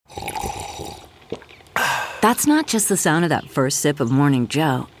That's not just the sound of that first sip of Morning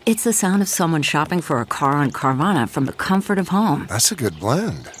Joe. It's the sound of someone shopping for a car on Carvana from the comfort of home. That's a good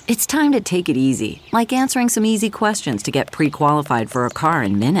blend. It's time to take it easy, like answering some easy questions to get pre-qualified for a car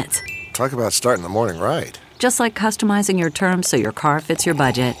in minutes. Talk about starting the morning right. Just like customizing your terms so your car fits your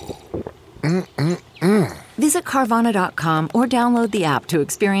budget. Visit Carvana.com or download the app to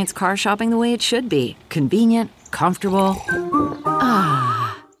experience car shopping the way it should be. Convenient, comfortable.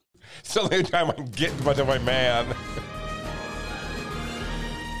 It's the only time I'm getting to my man.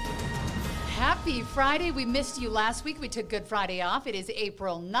 Happy Friday. We missed you last week. We took Good Friday off. It is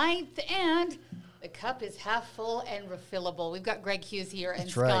April 9th, and the cup is half full and refillable. We've got Greg Hughes here and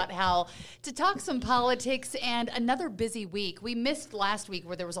Scott Howell to talk some politics and another busy week. We missed last week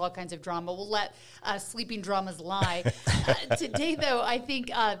where there was all kinds of drama. We'll let sleeping dramas lie. Today, though, I think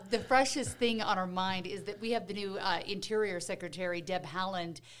the freshest thing on our mind is that we have the new Interior Secretary, Deb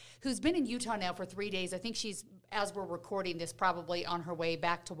Haaland, who's been in Utah now for 3 days. I think she's, as we're recording this, probably on her way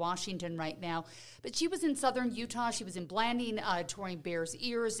back to Washington right now. But she was in southern Utah. She was in Blanding, touring Bears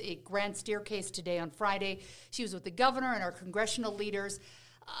Ears, a Grand Staircase today on Friday. She was with the governor and our congressional leaders.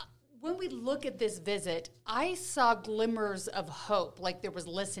 When we look at this visit, I saw glimmers of hope, like there was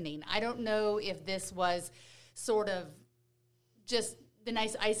listening. I don't know if this was sort of just the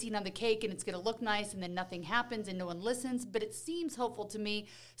nice icing on the cake and it's going to look nice and then nothing happens and no one listens, but it seems hopeful to me.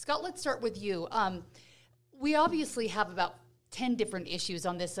 Scott, let's start with you. We obviously have about 10 different issues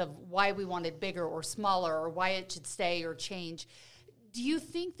on this of why we want it bigger or smaller or why it should stay or change. Do you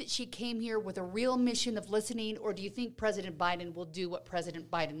think that she came here with a real mission of listening, or do you think President Biden will do what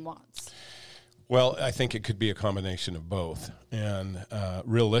President Biden wants? Well, I think it could be a combination of both. And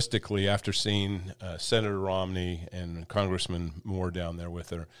realistically, after seeing Senator Romney and Congressman Moore down there with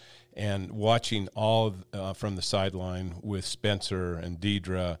her and watching all from the sideline with Spencer and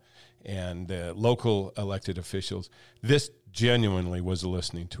Deidre and local elected officials, this genuinely was a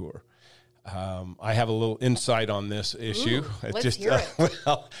listening tour. I have a little insight on this issue. Ooh, let's hear it.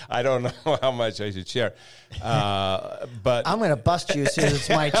 Well, I don't know how much I should share, but I'm going to bust you as soon as it's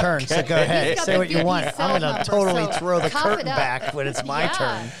my turn. So go ahead, say what you want. I'm going to totally throw the curtain back when it's my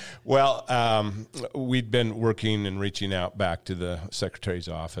turn. Well, we'd been working and reaching out back to the Secretary's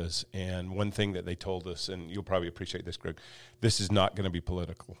office, and one thing that they told us, and you'll probably appreciate this, Greg, this is not going to be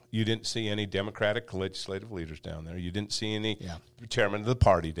political. You didn't see any Democratic legislative leaders down there. You didn't see any chairman of the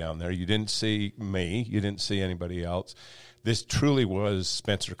party down there. You didn't see me. You didn't see anybody else. This truly was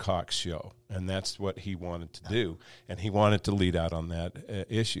Spencer Cox's show, and that's what he wanted to do, and he wanted to lead out on that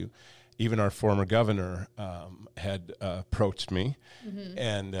issue. Even our former governor had approached me,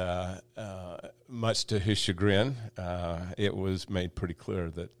 and much to his chagrin, it was made pretty clear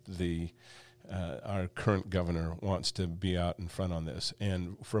that our current governor wants to be out in front on this.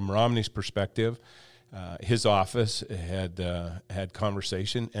 And from Romney's perspective, his office had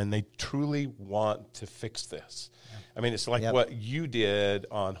conversation, and they truly want to fix this. I mean, it's like what you did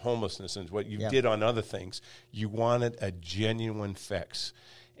on homelessness and what you did on other things. You wanted a genuine fix.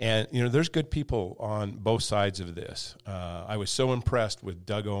 And, you know, there's good people on both sides of this. I was so impressed with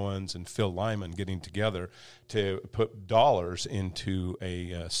Doug Owens and Phil Lyman getting together to put dollars into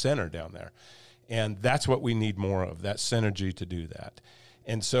a center down there. And that's what we need more of, that synergy to do that.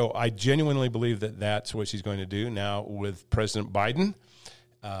 And so I genuinely believe that that's what she's going to do. Now, with President Biden,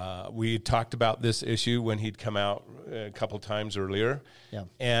 we talked about this issue when he'd come out a couple times earlier. Yeah.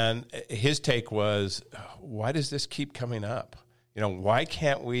 And his take was, why does this keep coming up? You know, why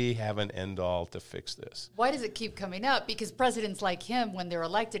can't we have an end-all to fix this? Why does it keep coming up? Because presidents like him, when they're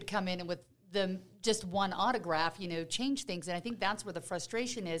elected, come in and with just one autograph, you know, change things. And I think that's where the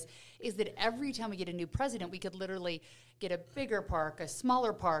frustration is that every time we get a new president, we could literally get a bigger park, a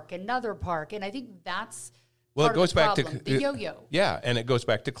smaller park, another park. And I think that's part of the problem, the yo-yo. Yeah, and it goes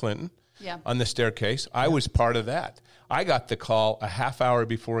back to Clinton on the staircase. I was part of that. I got the call a half hour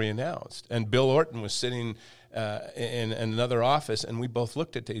before he announced. And Bill Orton was sitting in another office, and we both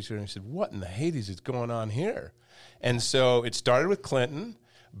looked at each other and said, what in the Hades is going on here? And so it started with Clinton.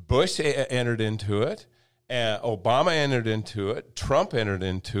 Bush entered into it. Obama entered into it. Trump entered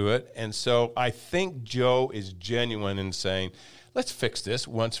into it. And so I think Joe is genuine in saying, let's fix this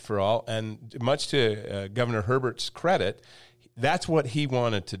once for all. And much to Governor Herbert's credit, that's what he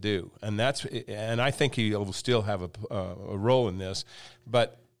wanted to do. And I think he will still have a role in this.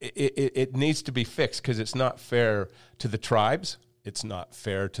 But it needs to be fixed because it's not fair to the tribes It's not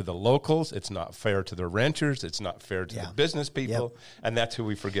fair to the locals. It's not fair to the renters. It's not fair to the business people. Yep. And that's who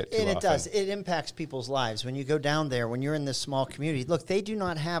we forget too often. And it does. It impacts people's lives. When you go down there, when you're in this small community, look, they do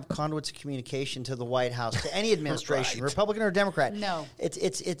not have conduits of communication to the White House, to any administration, Republican or Democrat. No. It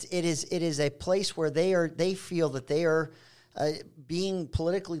is a place where they feel that they are being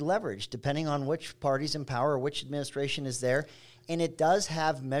politically leveraged, depending on which party's in power or which administration is there. And it does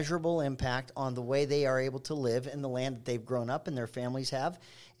have measurable impact on the way they are able to live in the land that they've grown up and their families have.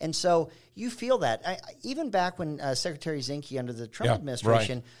 And so you feel that. Even back when Secretary Zinke under the Trump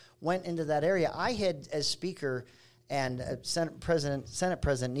administration went into that area, I had, as Speaker, and Senate President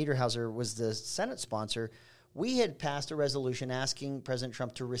Niederhauser was the Senate sponsor, we had passed a resolution asking President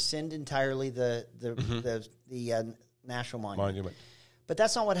Trump to rescind entirely the National Monument. But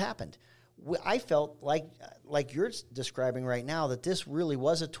that's not what happened. I felt like you're describing right now that this really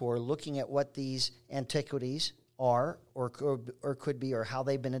was a tour looking at what these antiquities are or could be or how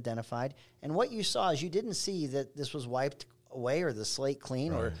they've been identified. And what you saw is you didn't see that this was wiped away or the slate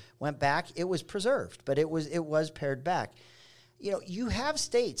clean or went back. It was preserved, but it was pared back. You know, you have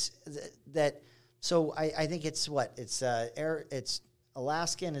states that so I think it's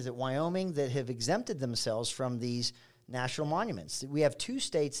Alaska and is it Wyoming that have exempted themselves from these national monuments. We have 2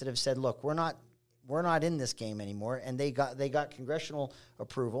 states that have said, "Look, we're not in this game anymore," and they got congressional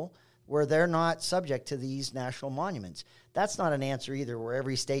approval where they're not subject to these national monuments. That's not an answer either, where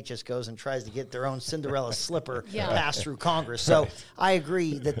every state just goes and tries to get their own Cinderella slipper passed through Congress. So I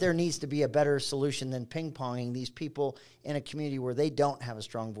agree that there needs to be a better solution than ping-ponging these people in a community where they don't have a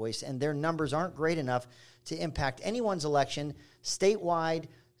strong voice and their numbers aren't great enough to impact anyone's election statewide.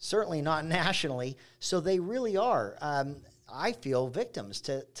 Certainly not nationally. So they really are, I feel, victims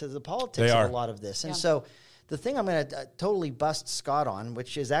to the politics of a lot of this. And so the thing I'm going to totally bust Scott on,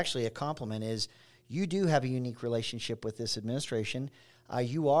 which is actually a compliment, is you do have a unique relationship with this administration.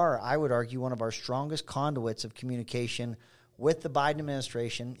 You are, I would argue, one of our strongest conduits of communication with the Biden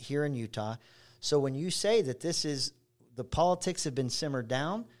administration here in Utah. So when you say that the politics have been simmered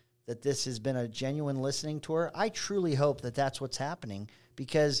down, that this has been a genuine listening tour, I truly hope that that's what's happening.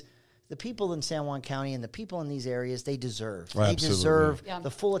 Because the people in San Juan County and the people in these areas, they deserve. They deserve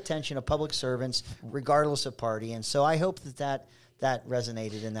the full attention of public servants, regardless of party. And so I hope that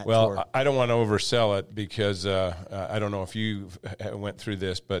resonated in that tour. Well, I don't want to oversell it because I don't know if you went through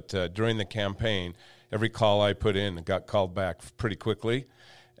this, but during the campaign, every call I put in got called back pretty quickly.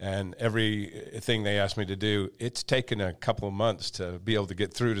 And everything they asked me to do, it's taken a couple of months to be able to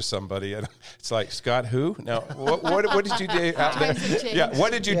get through to somebody. And it's like, Scott, who? Now, what did you do out there? Yeah,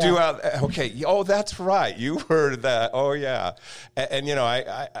 what did you do out there? Okay, that's right. You heard that. Oh, yeah. And you know,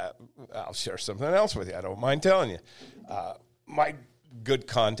 I'll share something else with you. I don't mind telling you. My good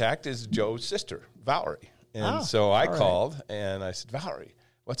contact is Joe's sister, Valerie. And so I called, and I said, Valerie,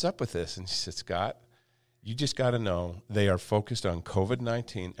 what's up with this? And she said, Scott, you just got to know they are focused on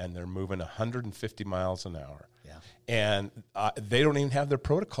COVID-19 and they're moving 150 miles an hour. Yeah. And they don't even have their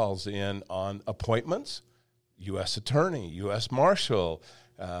protocols in on appointments, U.S. attorney, U.S. marshal,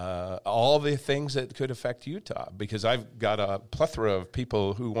 all the things that could affect Utah, because I've got a plethora of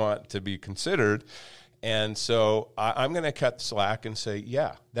people who want to be considered. And so I'm going to cut slack and say,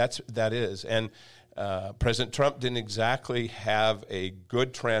 that is. And President Trump didn't exactly have a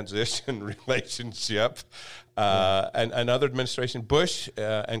good transition relationship. And another administration, Bush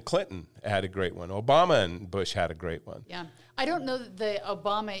and Clinton had a great one. Obama and Bush had a great one. Yeah. I don't know that the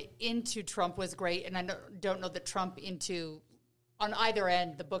Obama into Trump was great, and I don't know that Trump into, on either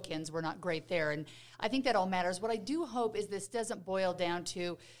end, the bookends were not great there. And I think that all matters. What I do hope is this doesn't boil down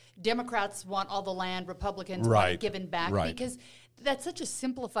to Democrats want all the land, Republicans want it given back, because that's such a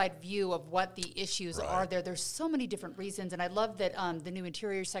simplified view of what the issues are there. There's so many different reasons, and I love that the new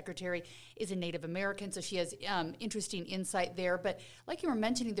Interior Secretary is a Native American, so she has interesting insight there. But like you were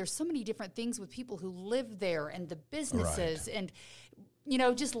mentioning, there's so many different things with people who live there and the businesses and, you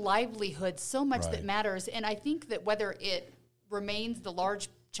know, just livelihood, so much that matters. And I think that whether it remains the large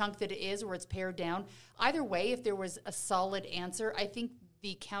chunk that it is or it's pared down, either way, if there was a solid answer, I think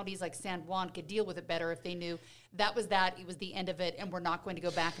the counties like San Juan could deal with it better if they knew that was it was the end of it, and we're not going to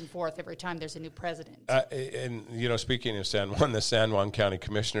go back and forth every time there's a new president. And, you know, speaking of San Juan, the San Juan County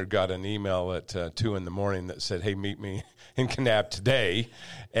Commissioner got an email at 2 in the morning that said, hey, meet me in Kanab today,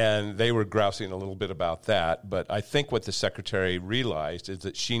 and they were grousing a little bit about that. But I think what the Secretary realized is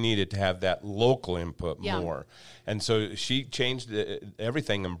that she needed to have that local input more. And so she changed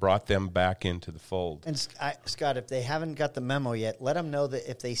everything and brought them back into the fold. And Scott, if they haven't got the memo yet, let them know that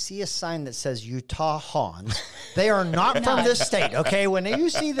if they see a sign that says Utah Hans, They are not from this state, okay? When you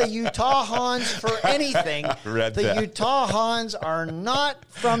see the Utah Hans for anything, the Utah Hans are not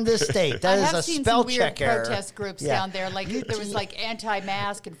from this state. That is a spell check error. I've seen some weird protest groups down there. Like there was like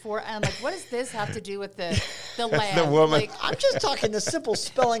anti-mask and I'm like, what does this have to do with the land? The woman. Like, I'm just talking the simple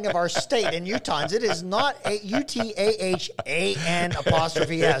spelling of our state in Utahns. It is not UTAHAN''S.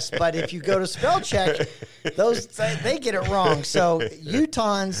 But if you go to spell check, they get it wrong. So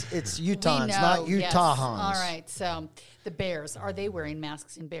Utahns, it's Utahns, not Utah Hans. All right. So the Bears, are they wearing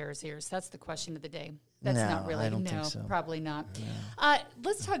masks in Bears' ears? That's the question of the day. That's not really. I don't think so. Probably not.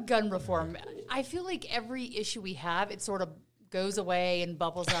 Let's talk gun reform. I feel like every issue we have, it sort of goes away and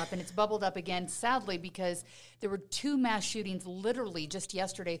bubbles up, and it's bubbled up again, sadly, because there were 2 mass shootings literally just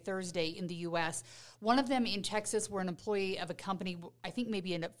yesterday, Thursday, in the U.S. One of them in Texas, where an employee of a company, I think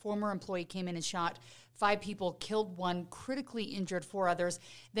maybe a former employee, came in and shot 5 people, killed 1, critically injured 4 others.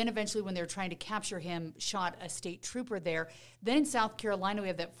 Then eventually, when they were trying to capture him, shot a state trooper there. Then in South Carolina, we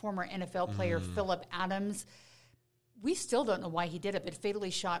have that former NFL player, Phillip Adams. We still don't know why he did it, but fatally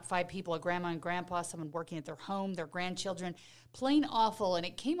shot 5 people, a grandma and grandpa, someone working at their home, their grandchildren. Plain awful, and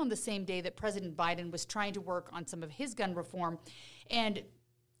it came on the same day that President Biden was trying to work on some of his gun reform. And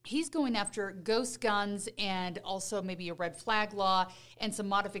he's going after ghost guns and also maybe a red flag law and some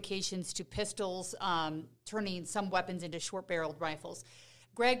modifications to pistols, turning some weapons into short-barreled rifles.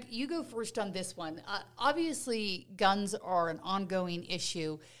 Greg, you go first on this one. Obviously, guns are an ongoing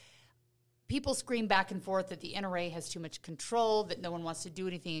issue. People scream back and forth that the NRA has too much control, that no one wants to do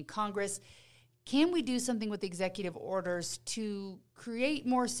anything in Congress. Can we do something with executive orders to create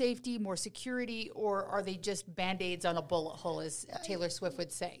more safety, more security, or are they just Band-Aids on a bullet hole, as Taylor Swift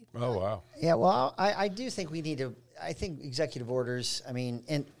would say? Oh, wow. Yeah, well, I do think we need to, I think executive orders, I mean,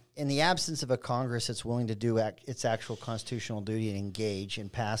 in the absence of a Congress that's willing to do its actual constitutional duty and engage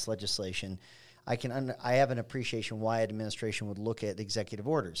and pass legislation, I have an appreciation why an administration would look at executive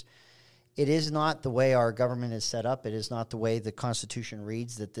orders. It is not the way our government is set up. It is not the way the Constitution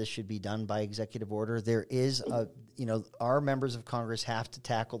reads that this should be done by executive order. There is our members of Congress have to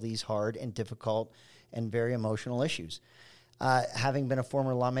tackle these hard and difficult and very emotional issues. Having been a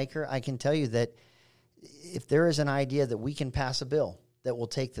former lawmaker, I can tell you that if there is an idea that we can pass a bill that will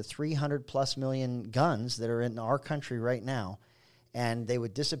take the 300+ million guns that are in our country right now, and they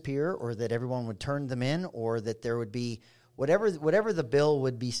would disappear, or that everyone would turn them in, or that there would be whatever the bill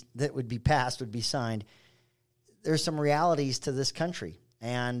would be that would be passed, would be signed, there's some realities to this country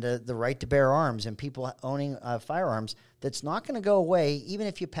and the right to bear arms and people owning firearms that's not going to go away even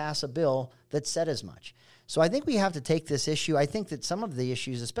if you pass a bill that said as much. So I think we have to take this issue. I think that some of the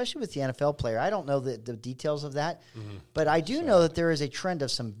issues, especially with the NFL player, I don't know the details of that, but I do know that there is a trend of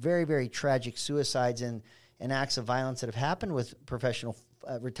some very, very tragic suicides and acts of violence that have happened with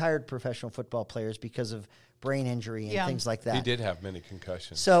retired professional football players because of brain injury and things like that. He did have many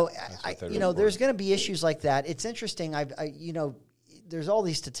concussions. So, there's going to be issues like that. It's interesting. There's all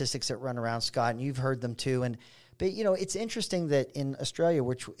these statistics that run around, Scott, and you've heard them too. But it's interesting that in Australia,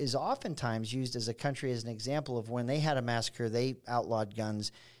 which is oftentimes used as a country as an example of when they had a massacre, they outlawed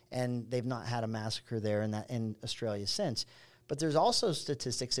guns, and they've not had a massacre there in Australia since. But there's also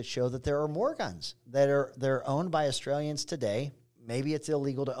statistics that show that there are more guns they're owned by Australians today. Maybe it's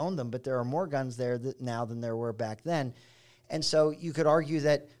illegal to own them, but there are more guns there now than there were back then. And so you could argue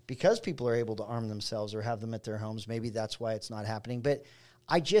that because people are able to arm themselves or have them at their homes, maybe that's why it's not happening. But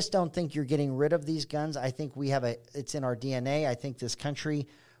I just don't think you're getting rid of these guns. I think it's in our DNA. I think this country,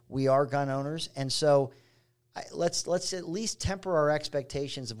 we are gun owners. And so let's at least temper our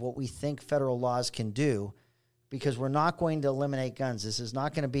expectations of what we think federal laws can do, because we're not going to eliminate guns. This is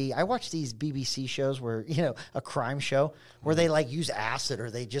not going to be... I watch these BBC shows where, a crime show, where they, use acid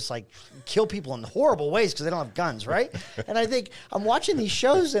or they just, kill people in horrible ways because they don't have guns, right? And I think I'm watching these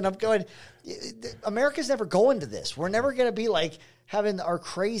shows and I'm going, America's never going to this. We're never going to be, having our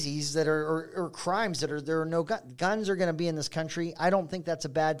crazies that are or crimes that there are no guns. Guns are going to be in this country. I don't think that's a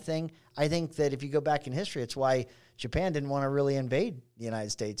bad thing. I think that if you go back in history, it's why Japan didn't want to really invade the United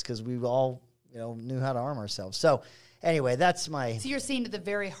States, because we all... knew how to arm ourselves. So anyway, that's my... So you're saying at the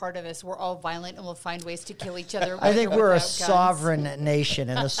very heart of us, we're all violent and we'll find ways to kill each other. I think we're a sovereign nation,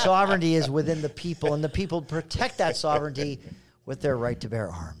 and the sovereignty is within the people, and the people protect that sovereignty with their right to bear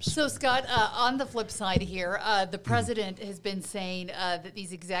arms. So, Scott, on the flip side here, the president has been saying that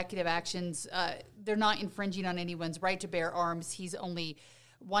these executive actions, they're not infringing on anyone's right to bear arms. He's only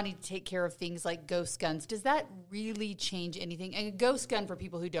wanting to take care of things like ghost guns. Does that really change anything? And a ghost gun, for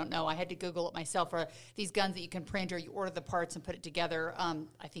people who don't know, I had to Google it myself, are these guns that you can print or you order the parts and put it together.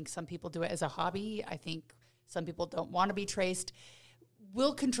 I think some people do it as a hobby. I think some people don't want to be traced.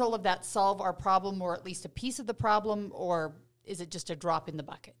 will control of that solve our problem, or at least a piece of the problem, or is it just a drop in the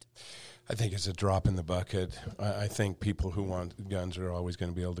bucket? I think it's a drop in the bucket. I think people who want guns are always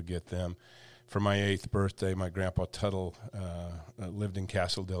going to be able to get them. For my 8th birthday, my grandpa Tuttle lived in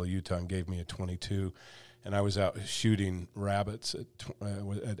Castledale, Utah, and gave me a .22. And I was out shooting rabbits at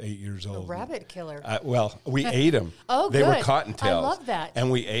 8 years old. A rabbit killer. Well, we ate them. Oh, they good. were cottontails. I love that. And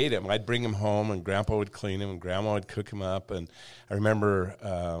we ate them. I'd bring them home, and Grandpa would clean them, and Grandma would cook them up. And I remember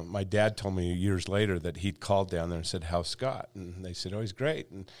my dad told me years later that he'd called down there and said, "How's Scott?" And they said, "Oh, he's great."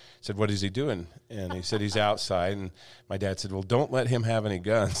 And I said, "What is he doing?" And he said, "He's outside." And my dad said, "Well, don't let him have any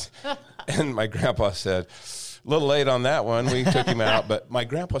guns." And my grandpa said, a little late on that one. We took him out. But my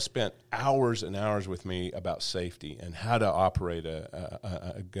grandpa spent hours and hours with me about safety and how to operate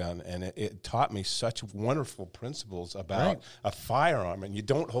a gun. And it taught me such wonderful principles about a firearm. And you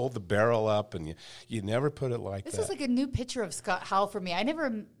don't hold the barrel up, and you never put it like that. This is like a new picture of Scott Howell for me. I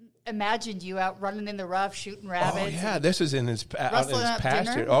never imagined you out running in the rough, shooting rabbits. Oh, yeah. This is in his pasture.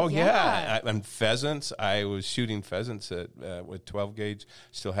 Dinner? Oh, yeah. And pheasants. I was shooting pheasants with 12 gauge,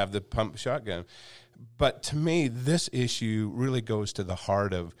 still have the pump shotgun. But to me, this issue really goes to the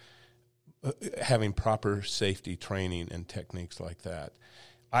heart of having proper safety training and techniques like that.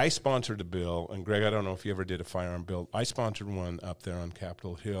 I sponsored a bill, and Greg, I don't know if you ever did a firearm bill. I sponsored one up there on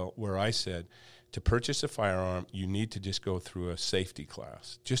Capitol Hill where I said, to purchase a firearm, you need to just go through a safety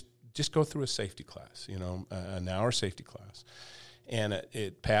class. Just go through a safety class, an hour safety class. And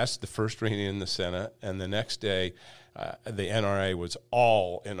it passed the first reading in the Senate, and the next day, the NRA was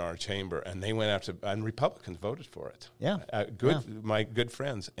all in our chamber, and they went after, and Republicans voted for it. Yeah. My good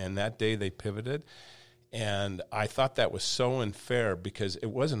friends. And that day they pivoted, and I thought that was so unfair because it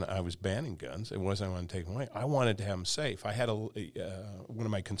wasn't I was banning guns. It wasn't I wanted to take them away. I wanted to have them safe. I had one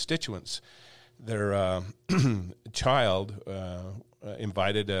of my constituents, their child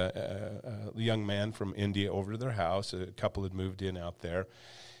invited a young man from India over to their house. A couple had moved in out there.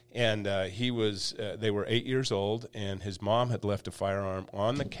 And they were 8 years old, and his mom had left a firearm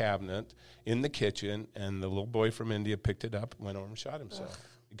on the cabinet in the kitchen, and the little boy from India picked it up, went over and shot himself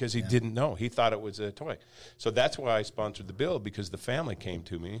because he didn't know. He thought it was a toy. So that's why I sponsored the bill, because the family came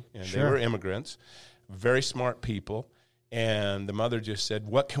to me, and they were immigrants, very smart people, and the mother just said,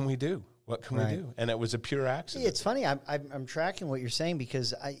 "What can we do? What can we do?" And it was a pure accident. It's funny. I'm tracking what you're saying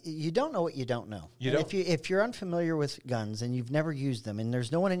because you don't know what you don't know. You don't. If you're unfamiliar with guns and you've never used them, and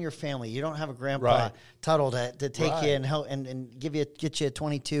there's no one in your family, you don't have a grandpa Tuttle to take you and help and get you a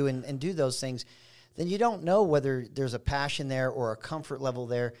 .22 and do those things, then you don't know whether there's a passion there or a comfort level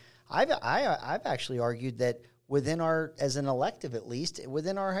there. I've actually argued that within as an elective at least,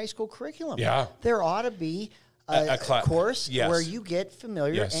 within our high school curriculum, there ought to be a course where you get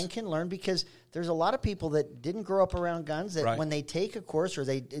familiar and can learn, because there's a lot of people that didn't grow up around guns that when they take a course or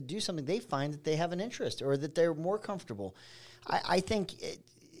they do something, they find that they have an interest or that they're more comfortable. I think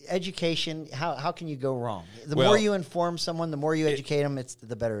education, how can you go wrong? The more you inform someone, the more you educate them,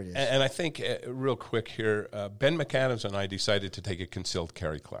 the better it is. And I think, real quick here, Ben McAdams and I decided to take a concealed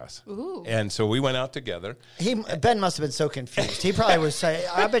carry class. Ooh. And so we went out together. Ben must have been so confused. He probably was saying,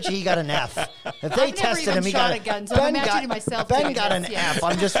 I bet you he got an F. If they tested him, he got a gun, so I'm imagining myself Ben got an F.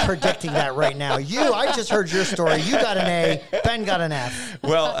 I'm just predicting that right now. I just heard your story. You got an A. Ben got an F.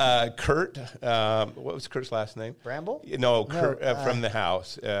 Well, Kurt, what was Kurt's last name? Bramble? No, Kurt from the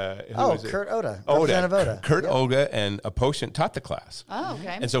house. Kurt Oda. Representative Oda. Kurt Oda and a Potion taught the class. Oh,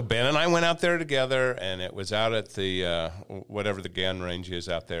 okay. And so Ben and I went out there together, and it was out at the, whatever the gun range is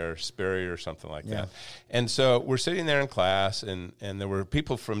out there, Sperry or something like that. And so we're sitting there in class, and there were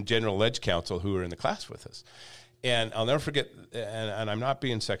people from General Edge Council who were in the class with us. And I'll never forget, and I'm not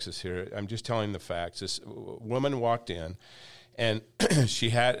being sexist here, I'm just telling the facts. This woman walked in, and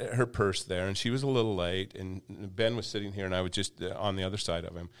she had her purse there, and she was a little late, and Ben was sitting here, and I was just on the other side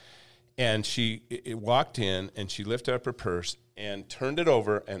of him. And she walked in, and she lifted up her purse and turned it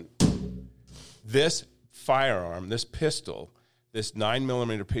over, and this firearm, this pistol, this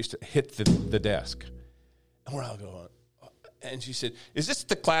 9mm pistol, hit the desk. And we're all going, and she said, "Is this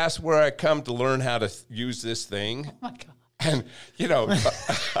the class where I come to learn how to use this thing?" Oh, my God. And,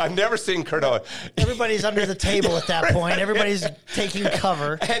 I've never seen Kurt Oda. Everybody's under the table at that point. Everybody's taking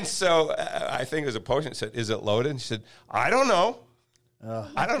cover. And so I think as a Potion said, "Is it loaded?" And she said, "I don't know.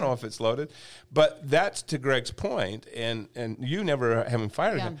 I don't know if it's loaded." But that's to Greg's point, and you never having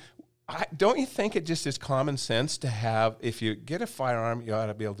fired a gun. Don't you think it just is common sense to have, if you get a firearm, you ought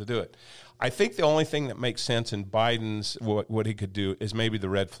to be able to do it? I think the only thing that makes sense in Biden's, what he could do, is maybe the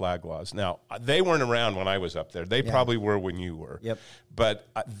red flag laws. Now, they weren't around when I was up there. They probably were when you were. Yep. But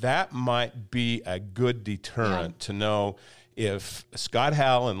that might be a good deterrent to know if Scott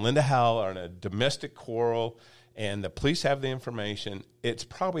Howell and Linda Howell are in a domestic quarrel and the police have the information, it's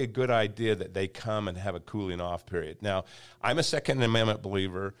probably a good idea that they come and have a cooling off period. Now, I'm a Second Amendment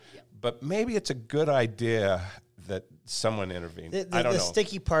believer, but maybe it's a good idea that someone intervened. I don't know. The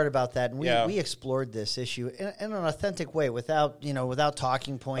sticky part about that, and we explored this issue in an authentic way without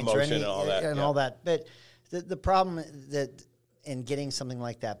talking points Emotion or all that. But the problem that in getting something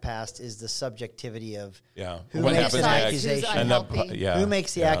like that passed is the subjectivity of who makes the accusation, who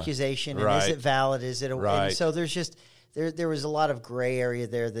makes the accusation, and is it valid? Is it and so there's just there was a lot of gray area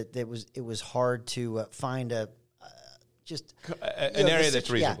there that it was hard to find an area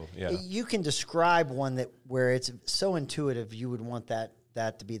that's reasonable. You can describe one where it's so intuitive you would want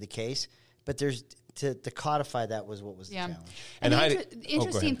that to be the case, but there's to codify that was what was the challenge. And the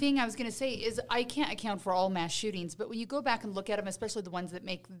interesting thing I was going to say is I can't account for all mass shootings, but when you go back and look at them, especially the ones that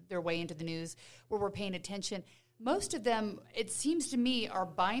make their way into the news where we're paying attention, most of them, it seems to me, are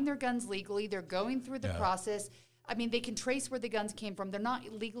buying their guns legally. They're going through the process. I mean, they can trace where the guns came from. They're not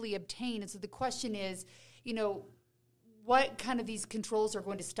legally obtained. And so the question is, what kind of these controls are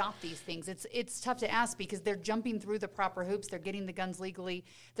going to stop these things? It's tough to ask because they're jumping through the proper hoops. They're getting the guns legally.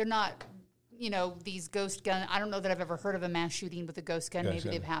 They're not, these ghost gun. I don't know that I've ever heard of a mass shooting with a ghost gun. Maybe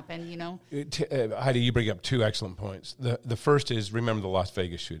they've happened, Heidi, you bring up two excellent points. The first is, remember the Las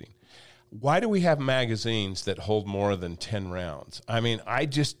Vegas shooting. Why do we have magazines that hold more than 10 rounds? I mean, I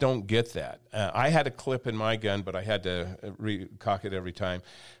just don't get that. I had a clip in my gun, but I had to recock it every time.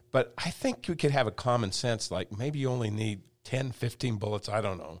 But I think we could have a common sense, like maybe you only need 10, 15 bullets, I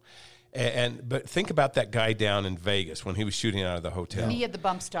don't know. But think about that guy down in Vegas when he was shooting out of the hotel. And he had the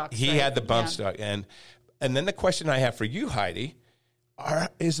bump stocks. He had the bump stock. And then the question I have for you, Heidi,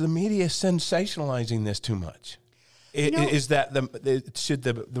 is the media sensationalizing this too much? Is that should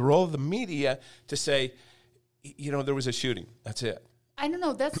the role of the media to say, there was a shooting, that's it? I don't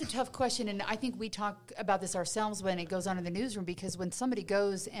know. That's a tough question, and I think we talk about this ourselves when it goes on in the newsroom, because when somebody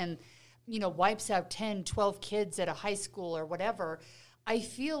goes and, wipes out 10, 12 kids at a high school or whatever, I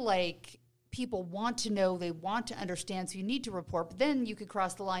feel like people want to know, they want to understand, so you need to report. But then you could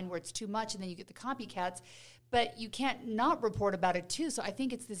cross the line where it's too much, and then you get the copycats. But you can't not report about it, too. So I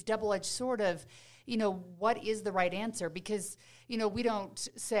think it's this double-edged sword of, what is the right answer? Because, we don't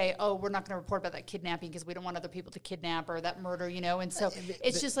say, oh, we're not going to report about that kidnapping because we don't want other people to kidnap or that murder, And so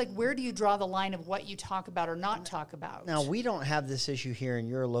it's just like, where do you draw the line of what you talk about or not talk about? Now, we don't have this issue here, and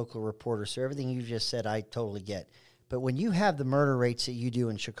you're a local reporter, so everything you just said I totally get. But when you have the murder rates that you do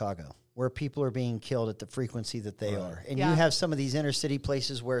in Chicago, where people are being killed at the frequency that they are, and you have some of these inner city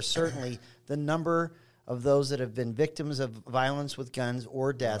places where certainly the number of those that have been victims of violence with guns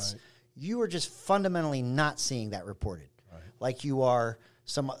or deaths, you are just fundamentally not seeing that reported like you are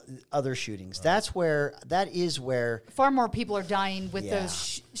some other shootings. That is where far more people are dying with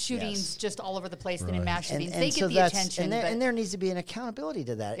those shootings just all over the place than in mass shootings. They get the attention. And there needs to be an accountability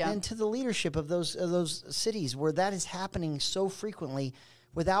to that and to the leadership of those cities where that is happening so frequently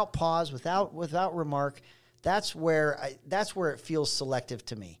without pause, without remark. That's where it feels selective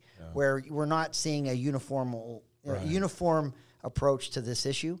to me, where we're not seeing a uniform approach to this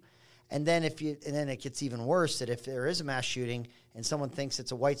issue. And then then it gets even worse that if there is a mass shooting and someone thinks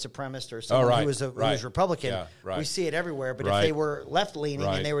it's a white supremacist or someone who is Republican, we see it everywhere. But if they were left leaning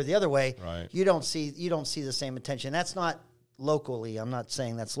and they were the other way, you don't see the same attention. That's not locally. I'm not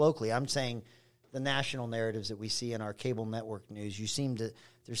saying that's locally. I'm saying the national narratives that we see in our cable network news.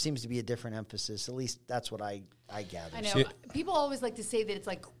 There seems to be a different emphasis. At least that's what I gather. I know. People always like to say that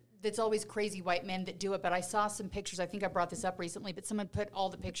it's always crazy white men that do it, but I saw some pictures. I think I brought this up recently, but someone put all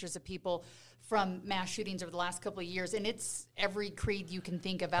the pictures of people from mass shootings over the last couple of years, and it's every creed you can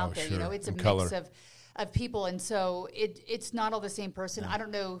think of out there. Sure. It's a mix of people, and so it's not all the same person. I don't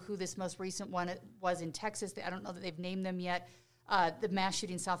know who this most recent one was in Texas. I don't know that they've named them yet. The mass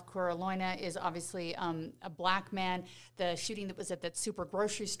shooting in South Carolina is obviously a black man. The shooting that was at that super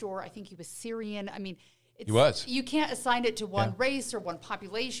grocery store, I think he was Syrian. I mean, he was. You can't assign it to one race or one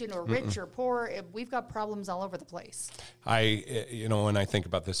population or rich or poor. We've got problems all over the place. When I think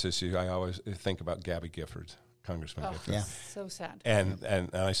about this issue, I always think about Gabby Giffords, Congressman Giffords. Yeah. So sad. And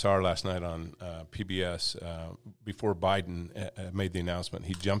I saw her last night on PBS before Biden made the announcement.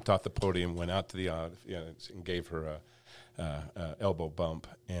 He jumped off the podium, went out to the audience, and gave her a elbow bump.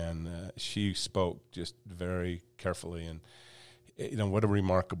 And she spoke just very carefully. And what a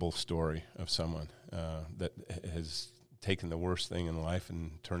remarkable story of someone that has taken the worst thing in life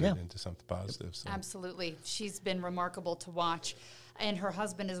and turned it into something positive. So. Absolutely. She's been remarkable to watch. And her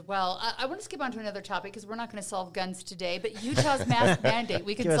husband as well. I want to skip on to another topic because we're not going to solve guns today. But Utah's mask mandate,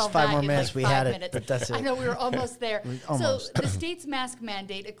 we can Give us solve 5 that more in minutes. like We 5 had minutes. it, but that's it. I know we were almost there. Almost. So the state's mask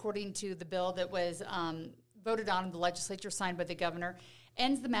mandate, according to the bill that was voted on in the legislature, signed by the governor,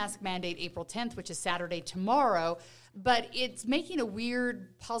 ends the mask mandate April 10th, which is Saturday tomorrow. But it's making a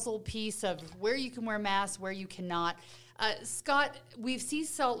weird puzzle piece of where you can wear masks, where you cannot. Scott, we've seen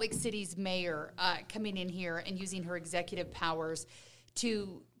Salt Lake City's mayor coming in here and using her executive powers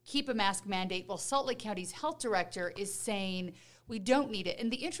to keep a mask mandate, while Salt Lake County's health director is saying we don't need it. And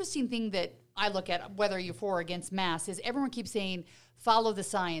the interesting thing that I look at, whether you're for or against masks, is everyone keeps saying follow the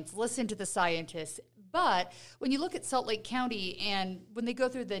science, listen to the scientists. But when you look at Salt Lake County and when they go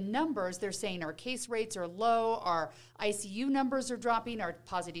through the numbers, they're saying our case rates are low, our ICU numbers are dropping, our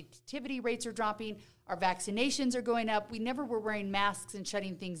positivity rates are dropping, our vaccinations are going up. We never were wearing masks and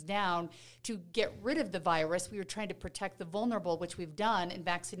shutting things down to get rid of the virus. We were trying to protect the vulnerable, which we've done, and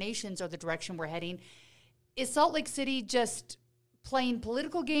vaccinations are the direction we're heading. Is Salt Lake City just playing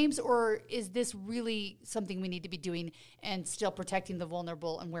political games, or is this really something we need to be doing and still protecting the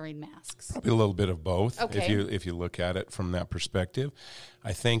vulnerable and wearing masks? Probably a little bit of both. Okay. If you look at it from that perspective,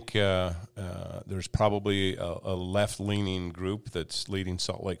 I think there's probably a left-leaning group that's leading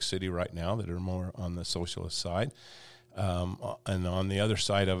Salt Lake City right now that are more on the socialist side. And on the other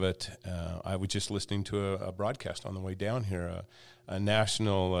side of it, I was just listening to a broadcast on the way down here. A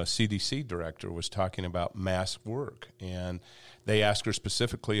national CDC director was talking about mask work, and they asked her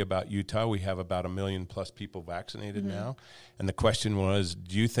specifically about Utah. We have about 1 million plus people vaccinated now, and the question was,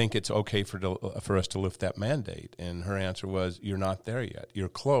 do you think it's okay for us to lift that mandate? And her answer was, you're not there yet. You're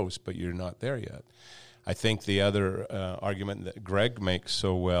close, but you're not there yet. I think the other argument that Greg makes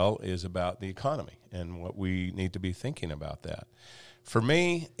so well is about the economy and what we need to be thinking about that. For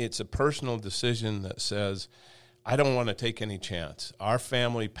me, it's a personal decision that says, I don't want to take any chance. Our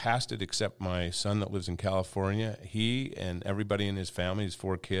family passed it except my son that lives in California. He and everybody in his family, his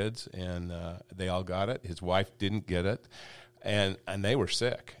 4 kids, and they all got it. His wife didn't get it, and they were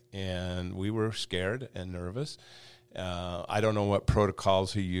sick, and we were scared and nervous. I don't know what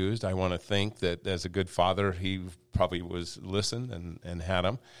protocols he used. I want to think that as a good father, he probably listened and had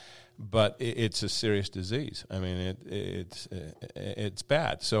them. But it's a serious disease. I mean, it's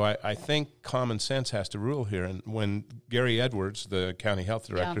bad. So I think common sense has to rule here. And when Gary Edwards, the county health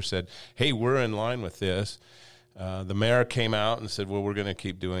director, said, hey, we're in line with this, the mayor came out and said, well, we're going to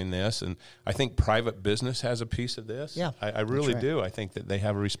keep doing this. And I think private business has a piece of this. Yeah, I really do. I think that they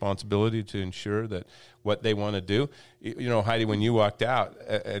have a responsibility to ensure that what they want to do. You know, Heidi, when you walked out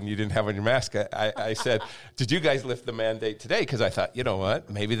and you didn't have on your mask, I said, did you guys lift the mandate today? Because I thought, you know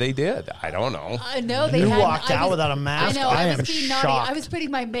what, maybe they did. I don't know. No, they You hadn't. walked out without a mask? I know. I I was am being naughty. shocked. I was putting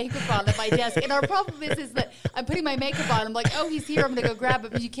my makeup on at my desk. And our problem is that I'm putting my makeup on. I'm like, oh, he's here. I'm going to go grab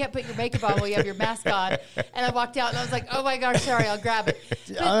it. But you can't put your makeup on while you have your mask on. And I walked out and I was like, oh my gosh, sorry, I'll grab it.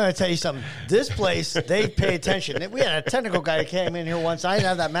 But I'm going to tell you something. This place, they pay attention. We had a technical guy who came in here once. I didn't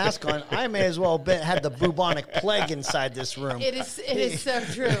have that mask on. I may as well have had the bubonic plague inside this room. It is so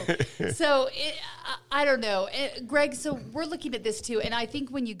true. So I don't know, Greg. So we're looking at this too, and I think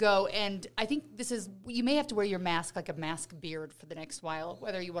when you go, and I think you may have to wear your mask like a mask beard for the next while,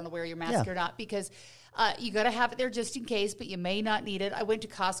 whether you want to wear your mask or not, because you got to have it there just in case, but you may not need it. I went to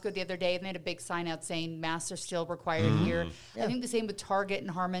Costco the other day, and they had a big sign out saying masks are still required here. I think the same with Target and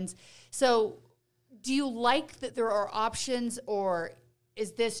Harmon's. So do you like that there are options, or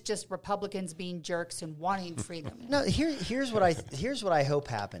is this just Republicans being jerks and wanting freedom? No, here's what I hope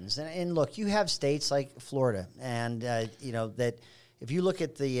happens. And look, you have states like Florida, and that if you look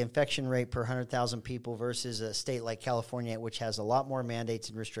at the infection rate per 100,000 people versus a state like California, which has a lot more mandates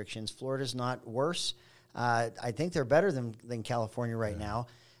and restrictions, Florida's not worse. I think they're better than California right now.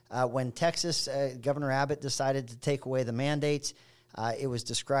 When Texas, Governor Abbott decided to take away the mandates, it was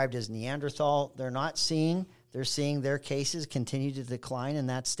described as Neanderthal. They're seeing their cases continue to decline in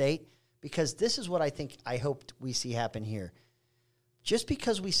that state, because this is what I hoped we see happen here. Just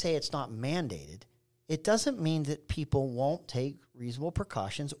because we say it's not mandated, it doesn't mean that people won't take reasonable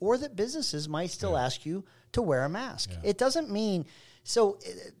precautions, or that businesses might still ask you to wear a mask. Yeah. It doesn't mean so.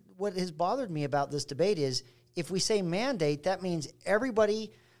 What has bothered me about this debate is if we say mandate, that means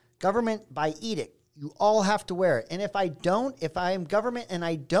everybody, government by edict, you all have to wear it. And if I am government and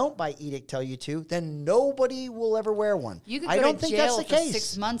I don't by edict tell you to, then nobody will ever wear one. You could I go don't to think jail that's the for case.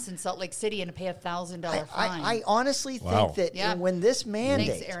 6 months in Salt Lake City and pay $1,000 fine. I honestly think that when this mandate,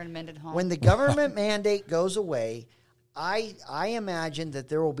 Thanks, Aaron Mendenhall. when the government mandate goes away, I imagine that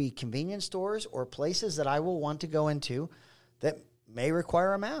there will be convenience stores or places that I will want to go into that may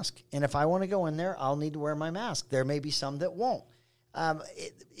require a mask. And if I want to go in there, I'll need to wear my mask. There may be some that won't.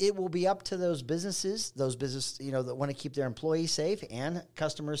 It will be up to those businesses, that want to keep their employees safe and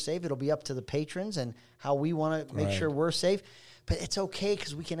customers safe. It'll be up to the patrons and how we want to make sure we're safe. But it's okay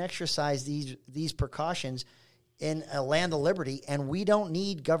because we can exercise these precautions in a land of liberty, and we don't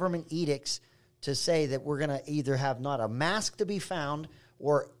need government edicts to say that we're going to either have not a mask to be found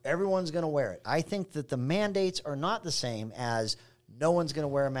or everyone's going to wear it. I think that the mandates are not the same as no one's going to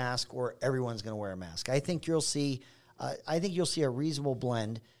wear a mask or everyone's going to wear a mask. I think you'll see a reasonable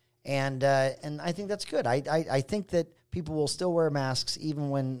blend, and I think that's good. I think that people will still wear masks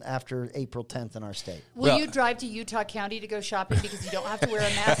even after April 10th in our state. Will you drive to Utah County to go shopping because you don't have to wear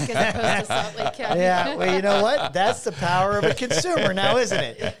a mask as opposed to Salt Lake County? Yeah, well, you know what? That's the power of a consumer now, isn't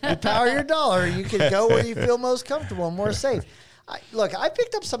it? You power your dollar. You can go where you feel most comfortable and more safe. I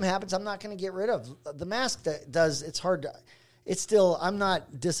picked up some habits I'm not going to get rid of. The mask it's hard to... It's still, I'm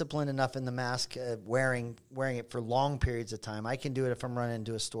not disciplined enough in the mask, wearing it for long periods of time. I can do it if I'm running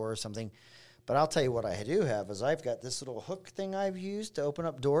into a store or something. But I'll tell you what I do have is I've got this little hook thing I've used to open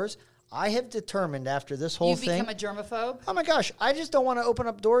up doors. I have determined after this whole thing. You've become a germaphobe? Oh my gosh, I just don't want to open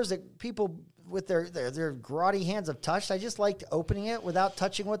up doors that people with their grotty hands have touched. I just liked opening it without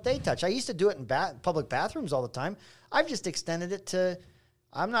touching what they touch. I used to do it in public bathrooms all the time. I've just extended it to...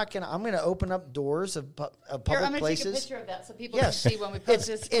 I'm going to open up doors of public places. I'm going to take a picture of that so people can see when we post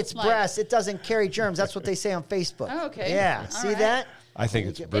this. It's brass. It doesn't carry germs. That's what they say on Facebook. Oh, okay. Yeah. All see right. that? I think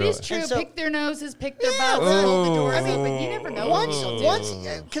it's It brilliant. is true. So, pick their noses, pick their butts, hold the doors open. You never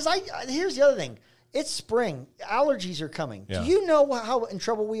know. Because here's the other thing. It's spring. Allergies are coming. Yeah. Do you know how in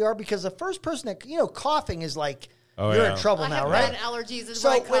trouble we are? Because the first person that, coughing is like, you're yeah. in trouble I now, have right? bad allergies. Is So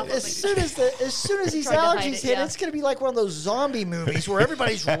why I cough as soon as these Tried to hide allergies it, hit, yeah. it's going to be like one of those zombie movies where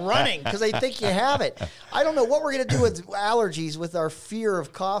everybody's running because they think you have it. I don't know what we're going to do with allergies with our fear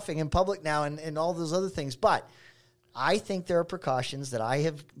of coughing in public now and all those other things. But I think there are precautions that I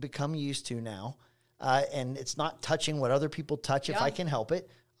have become used to now, and it's not touching what other people touch if Yeah. I can help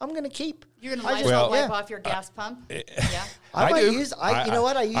it. I'm going to keep. You're going to wipe off your gas pump? Yeah. I might do. use. You know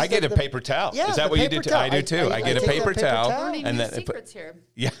what? I use. I get a paper towel. Yeah, Is that the what you paper do? towel. I do too. I get a take that paper towel. Learning And new then secrets here.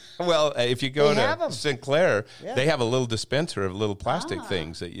 Yeah. Well, if you go They have to 'em. Sinclair, Yeah. they have a little dispenser of little plastic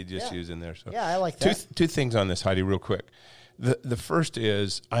things that you just use in there. So Yeah, I like that. Two things on this, Heidi, real quick. The first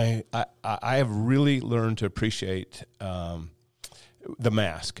is I have really learned to appreciate the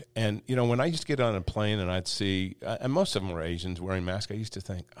mask. And, when I used to get on a plane and I'd see, and most of them were Asians wearing masks, I used to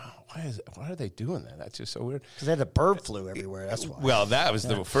think, why are they doing that? That's just so weird. Because they had a bird flu everywhere. That's why. Well, that was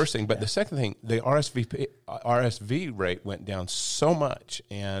the first thing. But the second thing, the RSV rate went down so much.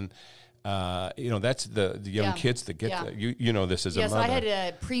 And, that's the young Yeah. kids that get that. You know this as a Yes, mother. I had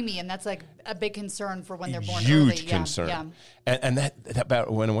a preemie, and that's like a big concern for when they're born Huge early. concern. Yeah. And that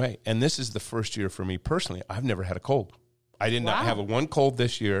about went away. And this is the first year for me personally. I've never had a cold. I did not have one cold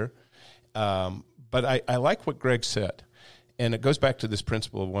this year. But I like what Greg said. And it goes back to this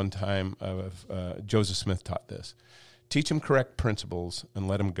principle of one time of Joseph Smith taught this. Teach them correct principles and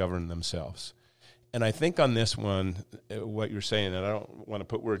let them govern themselves. And I think on this one, what you're saying, and I don't want to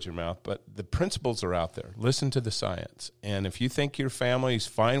put words in your mouth, but the principles are out there. Listen to the science. And if you think your family is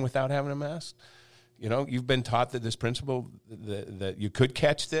fine without having a mask, you've been taught that this principle, that you could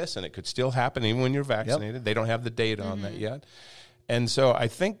catch this and it could still happen even when you're vaccinated. Yep. They don't have the data on that yet. And so I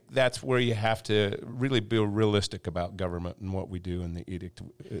think that's where you have to really be realistic about government and what we do and the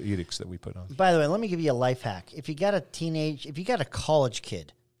edicts that we put on. By the way, let me give you a life hack. If you got a college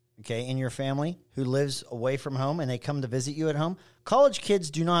kid, okay, in your family who lives away from home and they come to visit you at home, college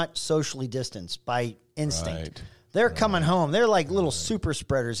kids do not socially distance by instinct. Right. They're coming home. They're like little super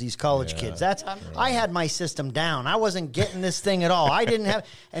spreaders, these college kids. I had my system down. I wasn't getting this thing at all. I didn't have.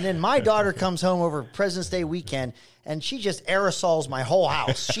 And then my daughter comes home over President's Day weekend, and she just aerosols my whole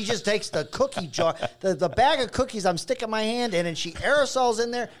house. She just takes the cookie jar, the bag of cookies I'm sticking my hand in, and she aerosols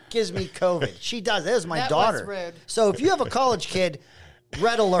in there, gives me COVID. She does. That is my daughter. Was rude. So if you have a college kid,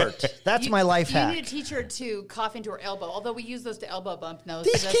 red alert. That's my life hack. You need a teacher to cough into her elbow, although we use those to elbow bump nose.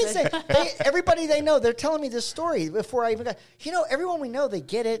 These kids, everybody they know, they're telling me this story before I even got, everyone we know, they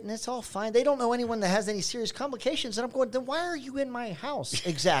get it and it's all fine. They don't know anyone that has any serious complications. And I'm going, then why are you in my house?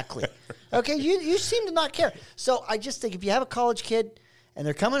 Exactly. Okay, you seem to not care. So I just think if you have a college kid and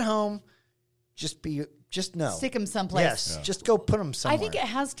they're coming home, just know. Stick them someplace. Yes, just go put them somewhere. I think it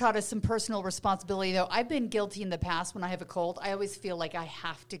has taught us some personal responsibility, though. I've been guilty in the past when I have a cold. I always feel like I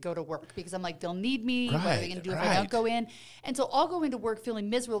have to go to work because I'm like, they'll need me. What are they going to do if I don't go in? And so I'll go into work feeling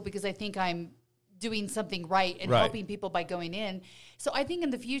miserable because I think I'm doing something right and helping people by going in. So I think in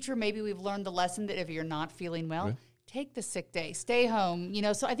the future, maybe we've learned the lesson that if you're not feeling well, take the sick day, stay home.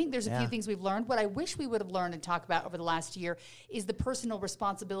 So I think there's a few things we've learned. What I wish we would have learned and talked about over the last year is the personal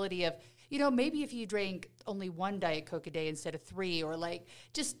responsibility of, maybe if you drank only one Diet Coke a day instead of 3, or like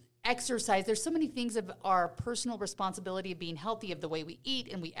just exercise. There's so many things of our personal responsibility of being healthy, of the way we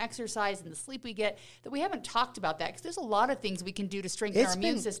eat and we exercise and the sleep we get, that we haven't talked about that, because there's a lot of things we can do to strengthen our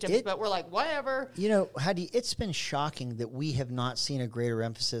immune systems, but we're like, whatever. Heidi, it's been shocking that we have not seen a greater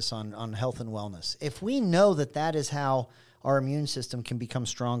emphasis on health and wellness. If we know that is how our immune system can become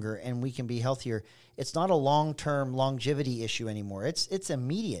stronger and we can be healthier, it's not a long-term longevity issue anymore. It's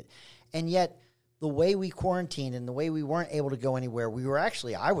immediate. And yet, the way we quarantined and the way we weren't able to go anywhere,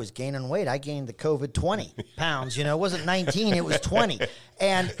 I was gaining weight. I gained the COVID 20 pounds, it wasn't 19, it was 20.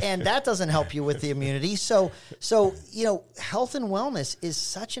 And that doesn't help you with the immunity. So, health and wellness is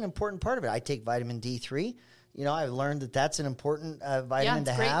such an important part of it. I take vitamin D3. I've learned that's an important vitamin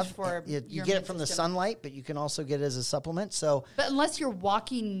to have. For you get it from the sunlight, but you can also get it as a supplement. But unless you're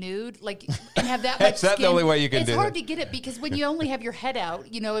walking nude, and have that much skin, the only way you can do it. It's hard to get it, because when you only have your head out,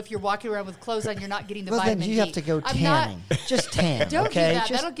 if you're walking around with clothes on, you're not getting the vitamin D. Then you have to go tanning. Just tan. Don't okay? do that.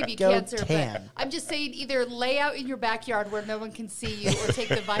 Just that'll give you go cancer. Tan. But I'm just saying, either lay out in your backyard where no one can see you, or take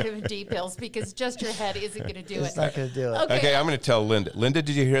the vitamin D pills, because just your head isn't going to do it. It's not going to do it. Okay, I'm going to tell Linda. Linda,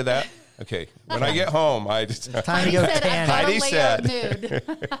 did you hear that? Okay, when I get home, it's time to go tanning. Heidi said, nude.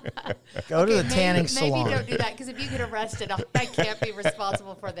 Go to the tanning salon. Maybe don't do that, because if you get arrested, I can't be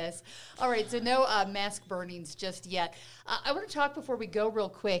responsible for this. All right, so no mask burnings just yet. I want to talk before we go real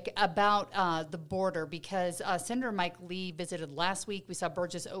quick about the border, because Senator Mike Lee visited last week. We saw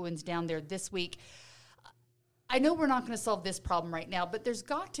Burgess Owens down there this week. I know we're not going to solve this problem right now, but there's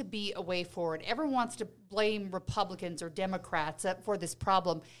got to be a way forward. Everyone wants to blame Republicans or Democrats for this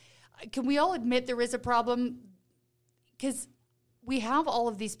problem. Can we all admit there is a problem? Because we have all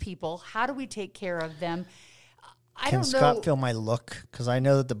of these people. How do we take care of them? I don't know. Can Scott feel my look? Because I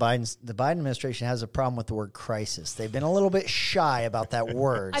know that the Biden administration has a problem with the word crisis. They've been a little bit shy about that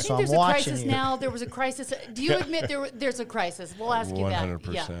word. I think there's a crisis now. There was a crisis. Do you admit there's a crisis? We'll ask you that.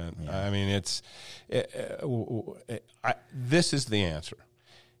 100%. Yeah. I mean, this is the answer.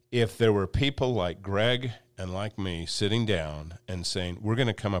 If there were people like Greg and like me sitting down and saying, we're going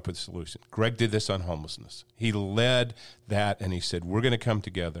to come up with a solution. Greg did this on homelessness. He led that, and he said, we're going to come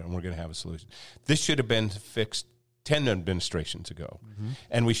together and we're going to have a solution. This should have been fixed 10 administrations ago. Mm-hmm.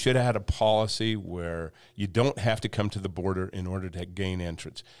 And we should have had a policy where you don't have to come to the border in order to gain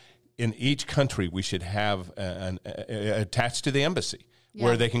entrance. In each country, we should have attached to the embassy. Yeah.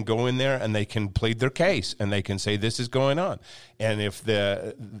 Where they can go in there and they can plead their case and they can say this is going on. And if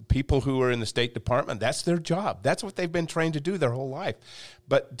the people who are in the State Department, that's their job. That's what they've been trained to do their whole life.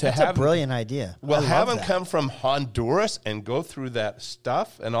 But that's a brilliant idea. Well, have them come from Honduras and go through that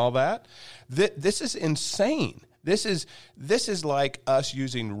stuff and all that. This is insane. This is like us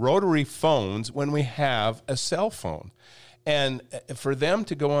using rotary phones when we have a cell phone. And for them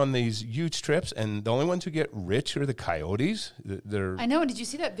to go on these huge trips, and the only ones who get rich are the coyotes. I know. And did you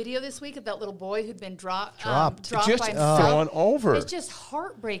see that video this week of that little boy who'd been dropped just by himself? Thrown over. It's just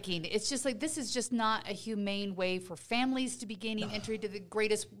heartbreaking. It's just like, this is just not a humane way for families to be gaining entry to the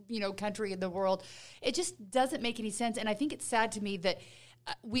greatest country in the world. It just doesn't make any sense. And I think it's sad to me that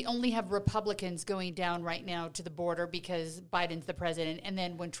we only have Republicans going down right now to the border because Biden's the president. And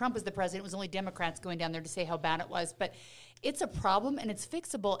then when Trump was the president, it was only Democrats going down there to say how bad it was. But it's a problem and it's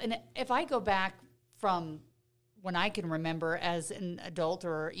fixable. And if I go back from when I can remember as an adult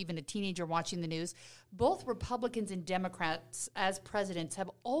or even a teenager watching the news, both Republicans and Democrats as presidents have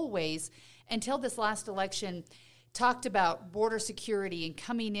always, until this last election, talked about border security and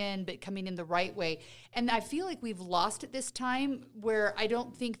coming in, but coming in the right way. And I feel like we've lost it this time, where I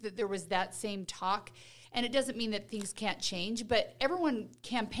don't think that there was that same talk. And it doesn't mean that things can't change, but everyone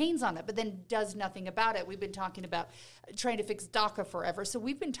campaigns on it, but then does nothing about it. We've been talking about trying to fix DACA forever. So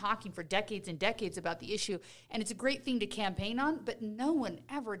we've been talking for decades and decades about the issue, and it's a great thing to campaign on, but no one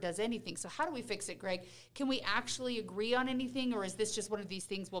ever does anything. So how do we fix it, Greg? Can we actually agree on anything, or is this just one of these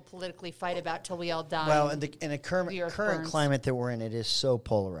things we'll politically fight about till we all die? Well, in a current climate that we're in, it is so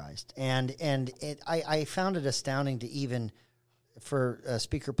polarized. And I found it astounding to even for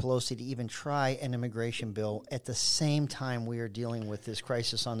Speaker Pelosi to even try an immigration bill at the same time we are dealing with this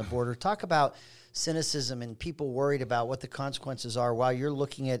crisis on the border. Talk about cynicism and people worried about what the consequences are while you're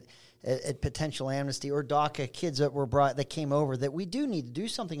looking at potential amnesty or DACA, kids that came over that we do need to do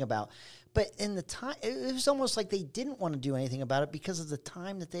something about. But in the time, it was almost like they didn't want to do anything about it because of the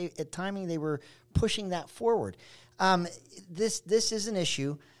timing they were pushing that forward. This is an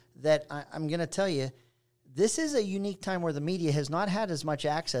issue that I'm going to tell you, this is a unique time where the media has not had as much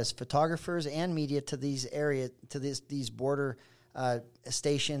access, photographers and media, to these these border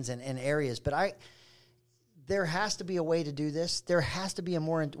stations and areas. But there has to be a way to do this. There has to be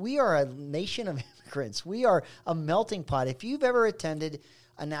we are a nation of immigrants. We are a melting pot. If you've ever attended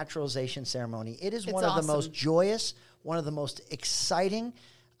a naturalization ceremony, it's one of the most joyous, one of the most exciting.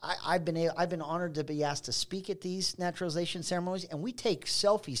 I've been honored to be asked to speak at these naturalization ceremonies, and we take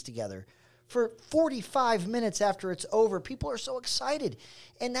selfies together for 45 minutes after it's over. People are so excited.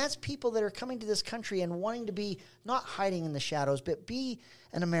 And that's people that are coming to this country and wanting to be not hiding in the shadows, but be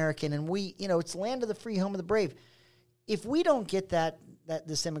an American. And it's land of the free, home of the brave. If we don't get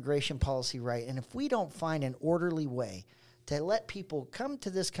this immigration policy right, and if we don't find an orderly way to let people come to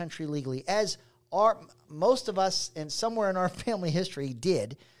this country legally, as most of us and somewhere in our family history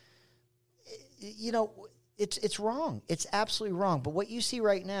did, it's wrong. It's absolutely wrong. But what you see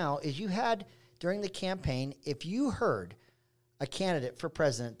right now is you had, during the campaign, if you heard a candidate for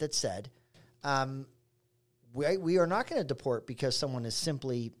president that said, we are not going to deport because someone is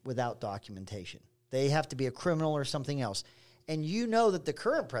simply without documentation. They have to be a criminal or something else. And you know that the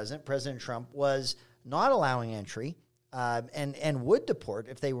current president, President Trump, was not allowing entry and would deport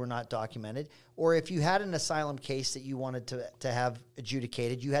if they were not documented. Or if you had an asylum case that you wanted to have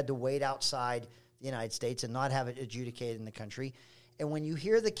adjudicated, you had to wait outside the United States and not have it adjudicated in the country. And when you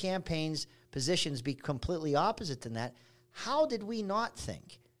hear the campaign's positions be completely opposite than that, how did we not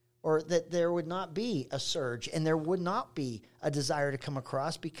think, or that there would not be a surge and there would not be a desire to come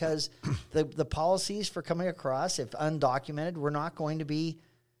across, because the policies for coming across, if undocumented, were not going to be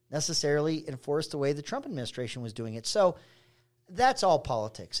necessarily enforced the way the Trump administration was doing it. So that's all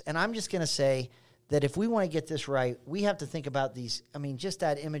politics. And I'm just going to say that if we want to get this right, we have to think about these. I mean, just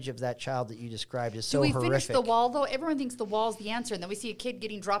that image of that child that you described is so horrific. Do we finish the wall, though? Everyone thinks the wall's the answer, and then we see a kid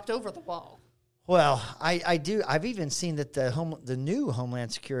getting dropped over the wall. Well, I do. I've even seen that the new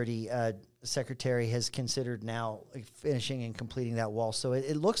Homeland Security Secretary has considered now finishing and completing that wall. So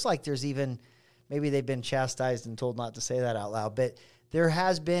it looks like there's even, maybe they've been chastised and told not to say that out loud, but there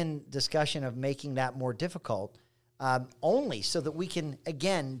has been discussion of making that more difficult. Only so that we can,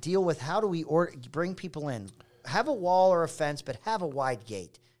 again, deal with how do we bring people in. Have a wall or a fence, but have a wide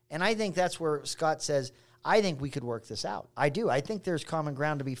gate. And I think that's where Scott says, I think we could work this out. I do. I think there's common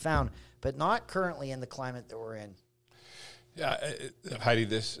ground to be found, but not currently in the climate that we're in. Yeah, Heidi,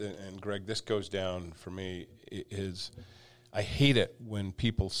 this, and Greg, this goes down for me, is I hate it when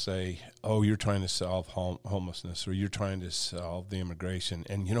people say, oh, you're trying to solve homelessness, or you're trying to solve the immigration.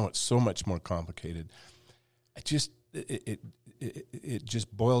 And, it's so much more complicated. It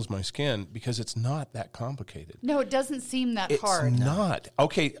just boils my skin, because it's not that complicated. No, it doesn't seem that hard. It's not.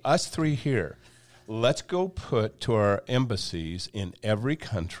 Okay, us three here, let's go put to our embassies in every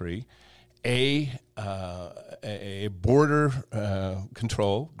country a border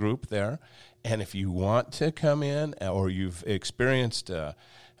control group there. And if you want to come in, or you've experienced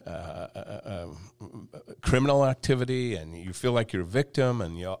criminal activity and you feel like you're a victim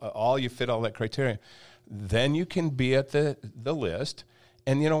and you fit all that criteria, then you can be at the list.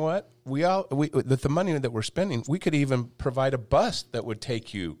 And you know what? With the money that we're spending, we could even provide a bus that would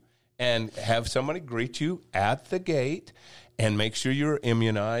take you and have somebody greet you at the gate and make sure you're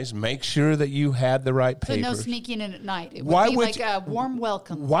immunized, make sure that you had the right papers. So no sneaking in at night. It would be like a warm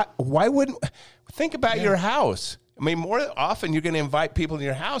welcome. Why wouldn't... Think about your house. I mean, more often you're going to invite people to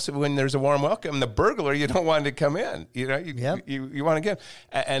your house when there's a warm welcome. The burglar, you don't want to come in. You want to get,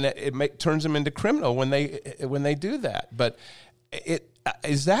 and it turns them into criminal when they do that. But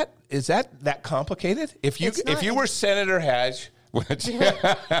is that complicated? If you were Senator Hatch, which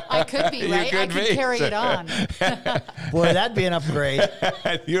I could be, right? I could carry it on. Boy, that'd be an upgrade.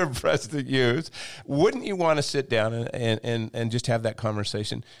 You're President Hughes. Wouldn't you want to sit down and just have that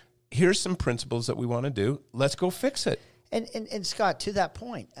conversation? Here's some principles that we want to do. Let's go fix it. And Scott, to that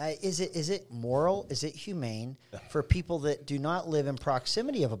point, is it moral? Is it humane for people that do not live in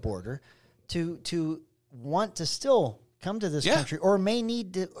proximity of a border to want to still come to this country, or may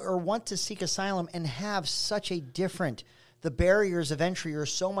need to, or want to seek asylum and have such a different? The barriers of entry are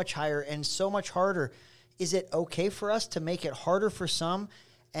so much higher and so much harder. Is it okay for us to make it harder for some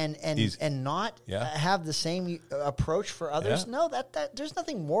and not have the same approach for others? No, that there's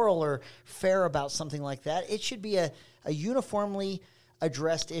nothing moral or fair about something like that. It should be a uniformly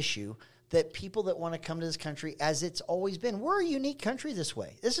addressed issue that people that want to come to this country, as it's always been. We're a unique country this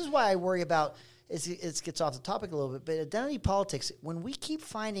way. This is why I worry about, it gets off the topic a little bit, but identity politics, when we keep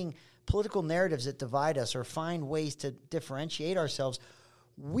finding political narratives that divide us or find ways to differentiate ourselves,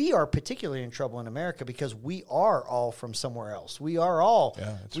 we are particularly in trouble in America because we are all from somewhere else. We are all, are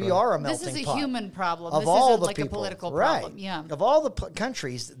a melting pot. This is a human problem. Of this all isn't the like people. a political Right. problem. Yeah. Of all the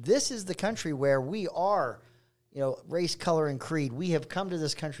countries, this is the country where we are, race, color, and creed. We have come to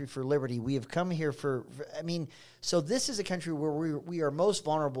this country for liberty. We have come here so this is a country where we are most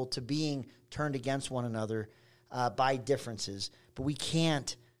vulnerable to being turned against one another by differences, but we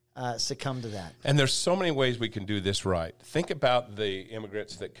can't succumb to that. And there's so many ways we can do this right. Think about the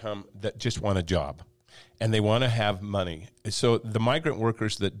immigrants that come that just want a job and they want to have money. So the migrant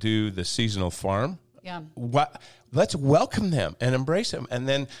workers that do the seasonal farm, let's welcome them and embrace them and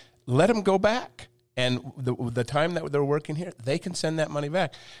then let them go back. And the time that they're working here, they can send that money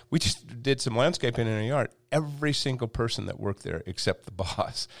back. We just did some landscaping in our yard. Every single person that worked there, except the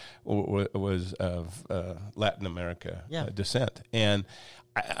boss, was of Latin America descent. And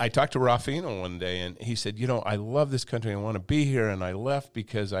I talked to Rafino one day, and he said, I love this country. I want to be here. And I left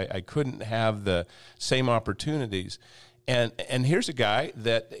because I couldn't have the same opportunities. And here's a guy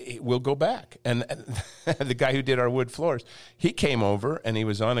that will go back. And the guy who did our wood floors, he came over and he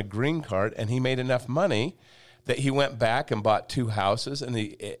was on a green card and he made enough money that he went back and bought 2 houses and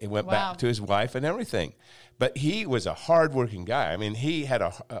he went back to his wife and everything. But he was a hardworking guy. I mean, he had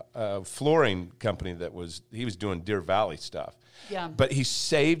a flooring company he was doing Deer Valley stuff. Yeah. But he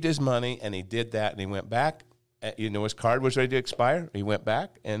saved his money and he did that and he went back. His card was ready to expire. He went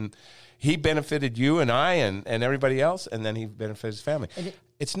back and he benefited you and I and everybody else, and then he benefited his family.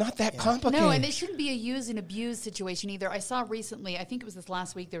 It's not that complicated. No, and it shouldn't be a use and abuse situation either. I saw recently, I think it was this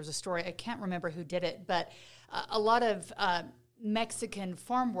last week, there was a story, I can't remember who did it, but a lot of Mexican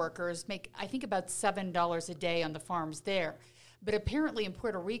farm workers make, I think, about $7 a day on the farms there. But apparently in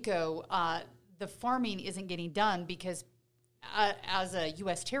Puerto Rico, the farming isn't getting done because as a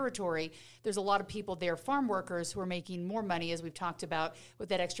U.S. territory, there's a lot of people there, farm workers, who are making more money, as we've talked about, with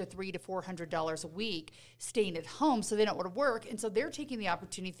that extra $300 to $400 a week, staying at home, so they don't want to work. And so they're taking the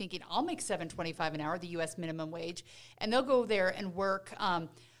opportunity, thinking, I'll make $7.25 an hour, the U.S. minimum wage, and they'll go there and work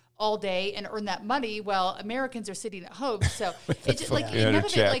all day and earn that money while Americans are sitting at home. So it's just none of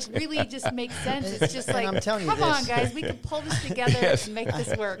it really just makes sense. It's just like, come on, guys, we can pull this together and make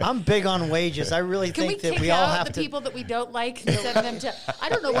this work. I'm big on wages. I really think that we all have to. Can we kick out the people that we don't like and send them to? I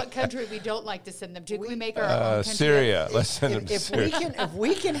don't know what country we don't like to send them to. Can we make our own country? Syria. Let's send them to Syria. If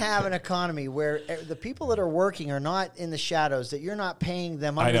we can have an economy where the people that are working are not in the shadows, that you're not paying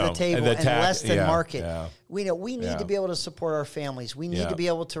them under the table and less than market. Yeah. We need to be able to support our families. We need to be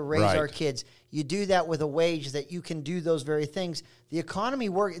able to raise our kids. You do that with a wage that you can do those very things. The economy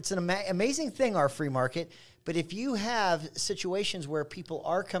works. It's an amazing thing, our free market. But if you have situations where people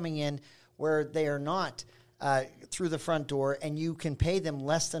are coming in where they are not through the front door and you can pay them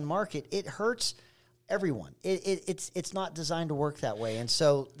less than market, it hurts everyone. It's not designed to work that way. And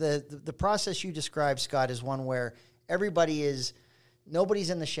so the process you described, Scott, is one where nobody's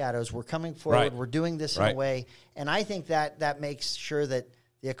in the shadows. We're coming forward. Right. We're doing this in a way. And I think that makes sure that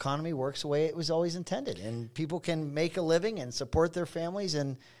the economy works the way it was always intended. And people can make a living and support their families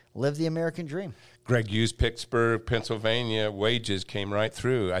and live the American dream. Greg Hughes, Pittsburgh, Pennsylvania, wages came right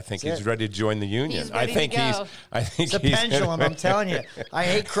through. I think he's ready to join the union. I think it's a pendulum. I'm telling you, I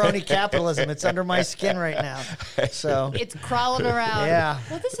hate crony capitalism. It's under my skin right now. So it's crawling around. Yeah.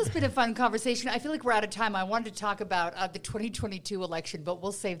 Well, this has been a fun conversation. I feel like we're out of time. I wanted to talk about the 2022 election, but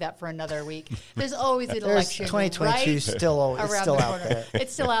we'll save that for another week. There's always an election. 2022 still out there.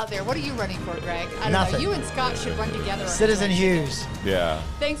 It's still out there. What are you running for, Greg? I don't Nothing. know. You and Scott should run together. Citizen Hughes. Yeah.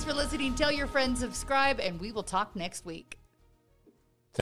 Thanks for listening. Tell your friends, subscribe, and we will talk next week.